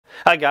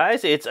Hi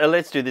guys, it's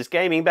Let's Do This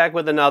Gaming back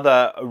with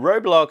another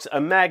Roblox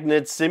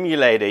Magnet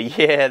Simulator.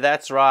 Yeah,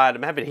 that's right.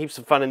 I'm having heaps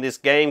of fun in this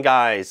game,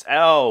 guys.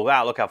 Oh,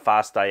 wow, look how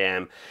fast I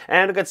am.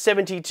 And I've got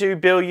 72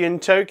 billion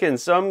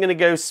tokens, so I'm going to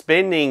go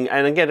spending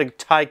and get a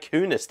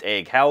Tycoonist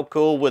Egg. How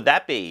cool would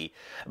that be?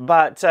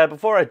 But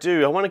before I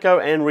do, I want to go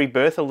and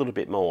rebirth a little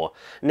bit more.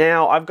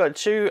 Now, I've got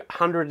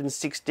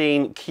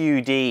 216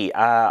 QD.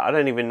 I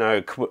don't even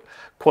know,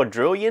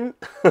 quadrillion?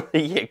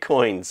 Yeah,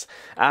 coins.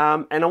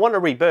 And I want to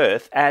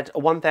rebirth at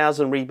 1,000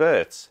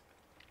 rebirths.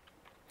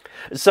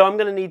 So I'm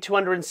going to need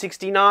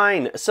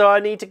 269. So I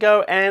need to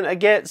go and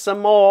get some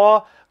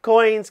more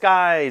coins,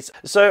 guys.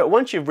 So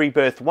once you've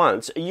rebirthed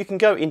once, you can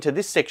go into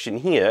this section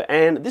here,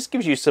 and this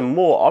gives you some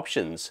more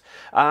options.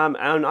 And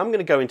I'm going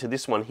to go into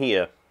this one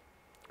here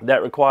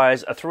that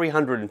requires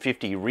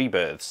 350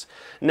 rebirths.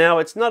 Now,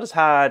 it's not as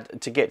hard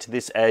to get to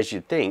this as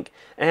you'd think,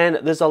 and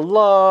there's a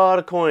lot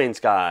of coins,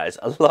 guys,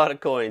 a lot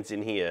of coins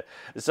in here.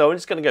 So I'm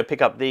just going to go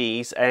pick up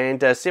these and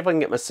see if I can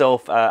get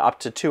myself up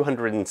to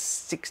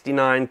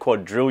 269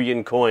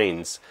 quadrillion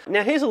coins.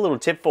 Now, here's a little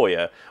tip for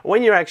you.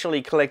 When you're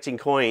actually collecting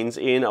coins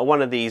in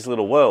one of these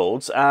little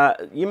worlds,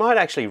 you might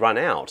actually run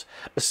out.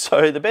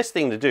 So the best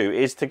thing to do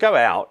is to go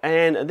out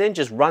and then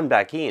just run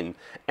back in,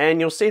 and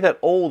you'll see that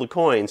all the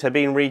coins have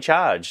been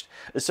recharged.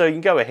 So you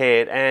can go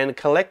ahead and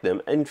collect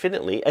them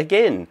infinitely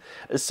again.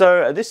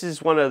 So this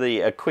is one of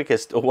the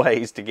quickest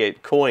ways to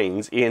get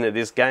coins in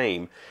this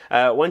game.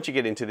 Once you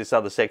get into this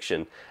other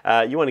section,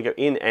 you want to go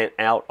in and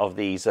out of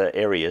these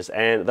areas,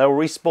 and they'll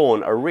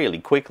respawn really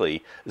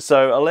quickly.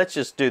 So let's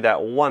just do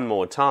that one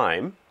more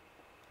time.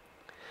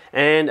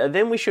 And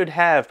then we should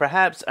have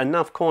perhaps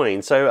enough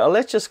coins. So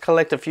let's just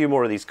collect a few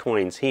more of these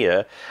coins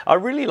here. I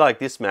really like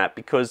this map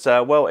because,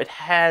 well, it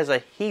has a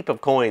heap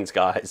of coins,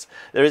 guys.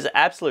 There is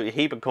absolutely a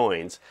heap of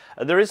coins.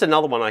 There is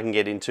another one I can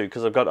get into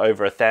because I've got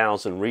over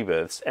 1,000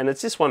 rebirths, and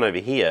it's this one over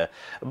here.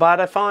 But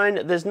I find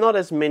there's not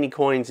as many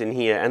coins in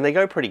here, and they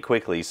go pretty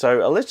quickly.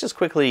 So let's just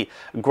quickly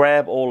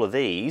grab all of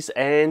these,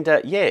 and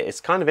yeah,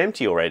 it's kind of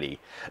empty already.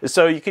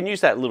 So you can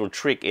use that little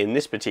trick in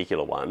this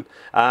particular one.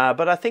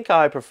 But I think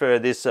I prefer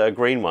this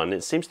green one.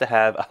 It seems to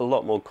have a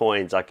lot more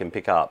coins I can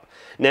pick up.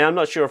 Now, I'm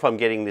not sure if I'm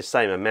getting the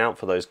same amount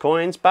for those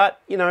coins, but,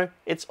 you know,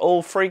 it's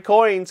all free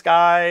coins,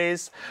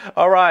 guys.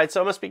 Alright,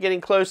 so I must be getting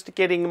close to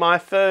getting my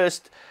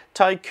first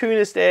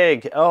Tycoonist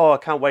Egg. Oh, I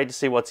can't wait to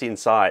see what's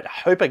inside.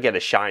 I hope I get a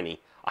shiny.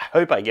 I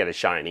hope I get a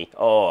shiny.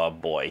 Oh,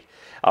 boy.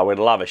 I would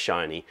love a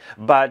shiny.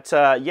 But,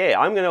 yeah,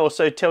 I'm going to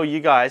also tell you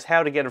guys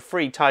how to get a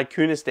free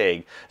Tycoonist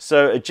Egg.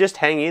 So just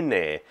hang in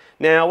there.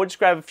 Now, we'll just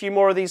grab a few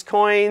more of these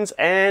coins,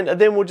 and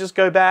then we'll just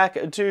go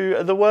back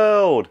to the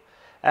world.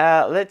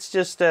 Let's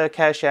just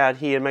cash out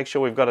here and make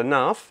sure we've got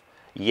enough.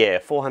 Yeah,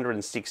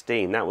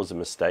 416. That was a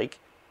mistake.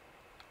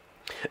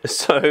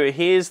 So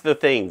here's the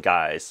thing,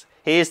 guys.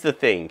 Here's the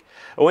thing.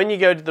 When you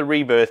go to the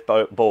rebirth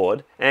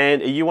board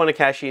and you want to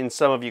cash in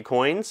some of your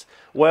coins,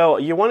 well,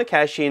 you want to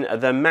cash in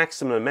the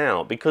maximum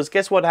amount, because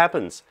guess what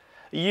happens?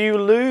 You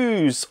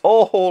lose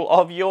all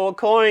of your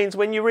coins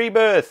when you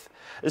rebirth.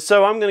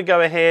 So I'm going to go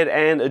ahead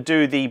and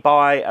do the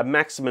buy a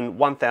maximum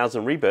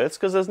 1,000 rebirths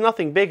because there's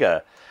nothing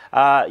bigger.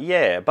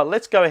 Yeah, but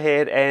let's go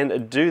ahead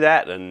and do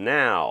that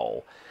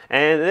now.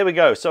 And there we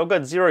go. So I've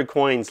got 0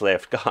 coins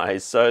left,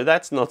 guys. So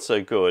that's not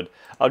so good.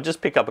 I'll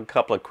just pick up a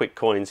couple of quick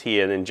coins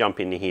here and then jump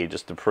into here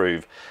just to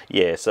prove.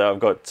 Yeah, so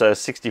I've got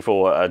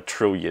 64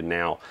 trillion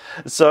now.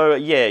 So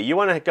yeah, you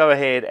want to go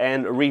ahead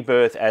and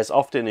rebirth as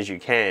often as you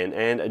can,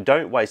 and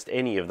don't waste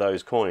any of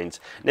those coins.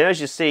 Now, as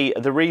you see,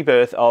 the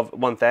rebirth of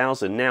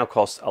 1,000 now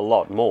costs a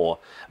lot more,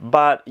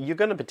 but you're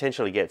going to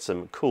potentially get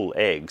some cool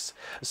eggs.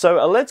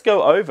 So let's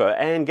go over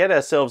and get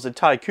ourselves a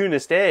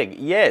Tycoonist Egg.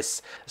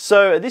 Yes.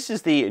 So this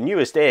is the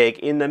newest egg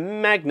in the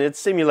Magnet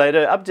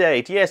Simulator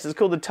update. Yes, it's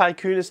called the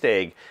Tycoonist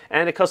Egg,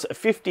 and it costs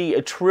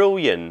 50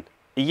 trillion.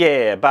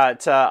 Yeah,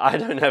 but I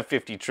don't have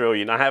 50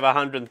 trillion. I have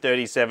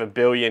 137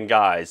 billion,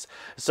 guys.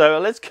 So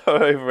let's go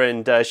over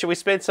and should we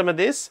spend some of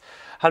this?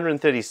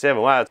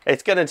 137. Wow,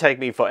 it's going to take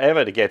me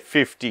forever to get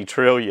 50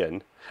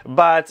 trillion.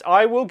 But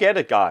I will get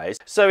it, guys.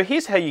 So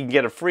here's how you can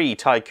get a free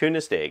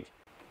Tycoonist Egg.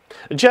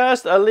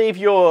 Just leave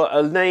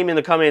your name in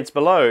the comments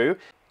below,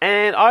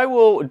 and I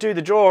will do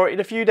the draw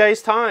in a few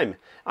days' time.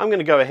 I'm going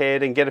to go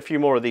ahead and get a few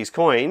more of these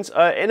coins,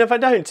 and if I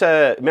don't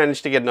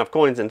manage to get enough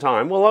coins in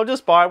time, well, I'll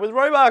just buy it with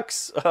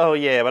Robux. Oh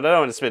yeah, but I don't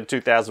want to spend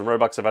 2,000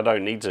 Robux if I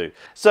don't need to.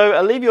 So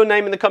leave your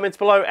name in the comments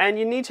below, and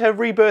you need to have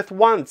rebirth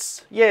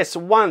once. Yes,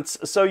 once,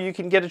 so you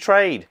can get a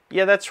trade.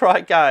 Yeah, that's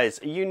right,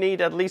 guys. You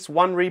need at least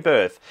 1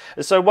 rebirth.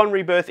 So 1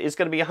 rebirth is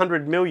going to be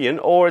 100 million,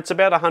 or it's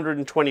about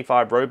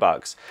 125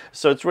 Robux.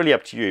 So it's really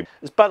up to you.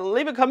 But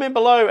leave a comment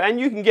below, and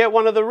you can get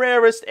one of the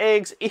rarest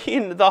eggs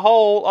in the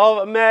whole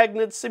of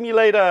Magnet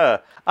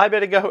Simulator. I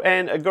better go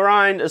and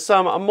grind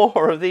some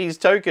more of these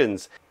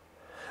tokens.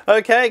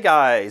 Okay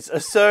guys,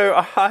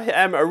 so I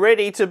am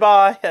ready to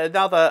buy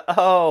another,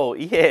 oh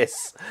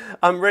yes,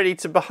 I'm ready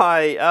to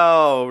buy,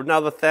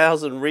 another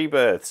 1,000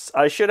 rebirths.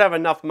 I should have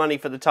enough money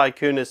for the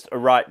Tycoonist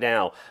right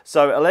now,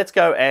 so let's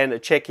go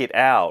and check it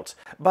out.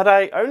 But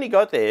I only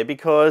got there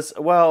because,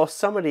 well,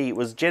 somebody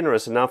was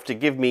generous enough to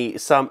give me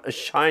some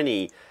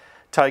shiny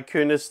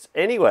Tycoonist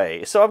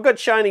anyway. So I've got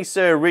shiny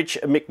Sir Rich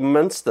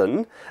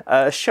McMunston,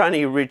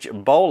 shiny Rich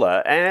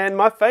Bowler, and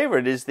my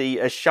favorite is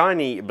the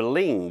shiny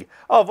Bling.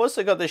 Oh, I've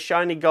also got the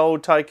shiny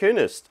gold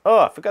Tycoonist.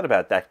 Oh, I forgot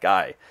about that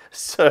guy.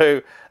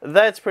 So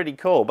that's pretty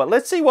cool. But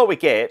let's see what we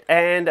get,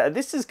 and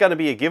this is going to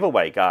be a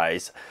giveaway,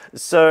 guys.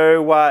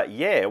 So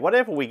yeah,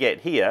 whatever we get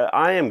here,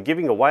 I am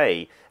giving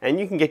away, and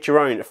you can get your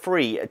own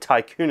free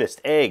Tycoonist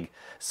egg.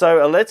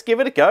 So let's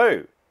give it a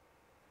go.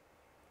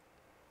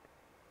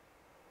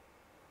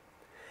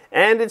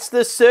 And it's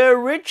the Sir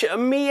Rich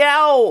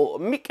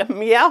Meowton.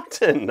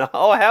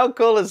 Oh, how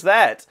cool is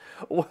that?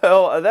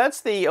 Well, that's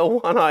the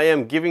one I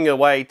am giving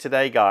away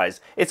today,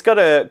 guys. It's got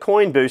a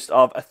coin boost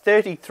of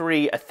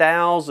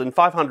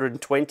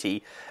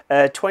 33,520,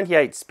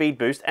 28 speed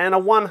boost, and a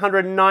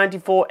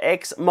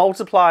 194x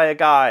multiplier,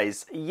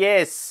 guys.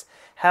 Yes,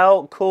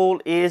 how cool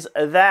is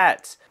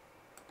that?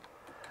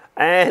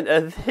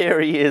 And there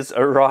he is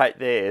right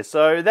there.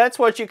 So that's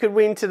what you could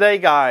win today,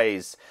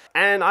 guys.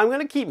 And I'm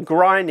going to keep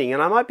grinding,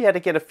 and I might be able to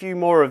get a few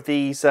more of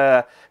these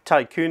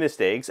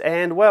Tycoonist eggs.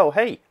 And, well,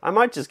 hey, I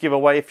might just give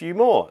away a few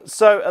more.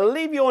 So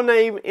leave your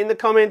name in the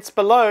comments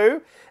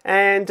below,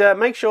 and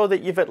make sure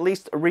that you've at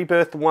least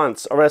rebirthed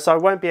once, or else I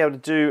won't be able to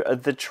do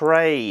the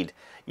trade.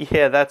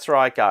 Yeah, that's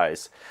right,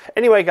 guys.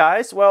 Anyway,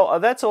 guys, well,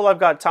 that's all I've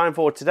got time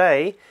for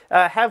today.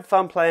 Have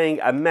fun playing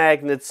a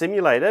Magnet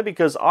Simulator,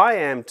 because I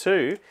am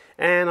too.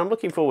 And I'm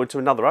looking forward to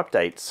another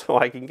update so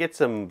I can get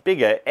some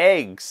bigger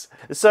eggs.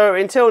 So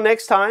until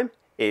next time,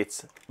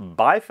 it's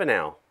bye for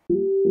now.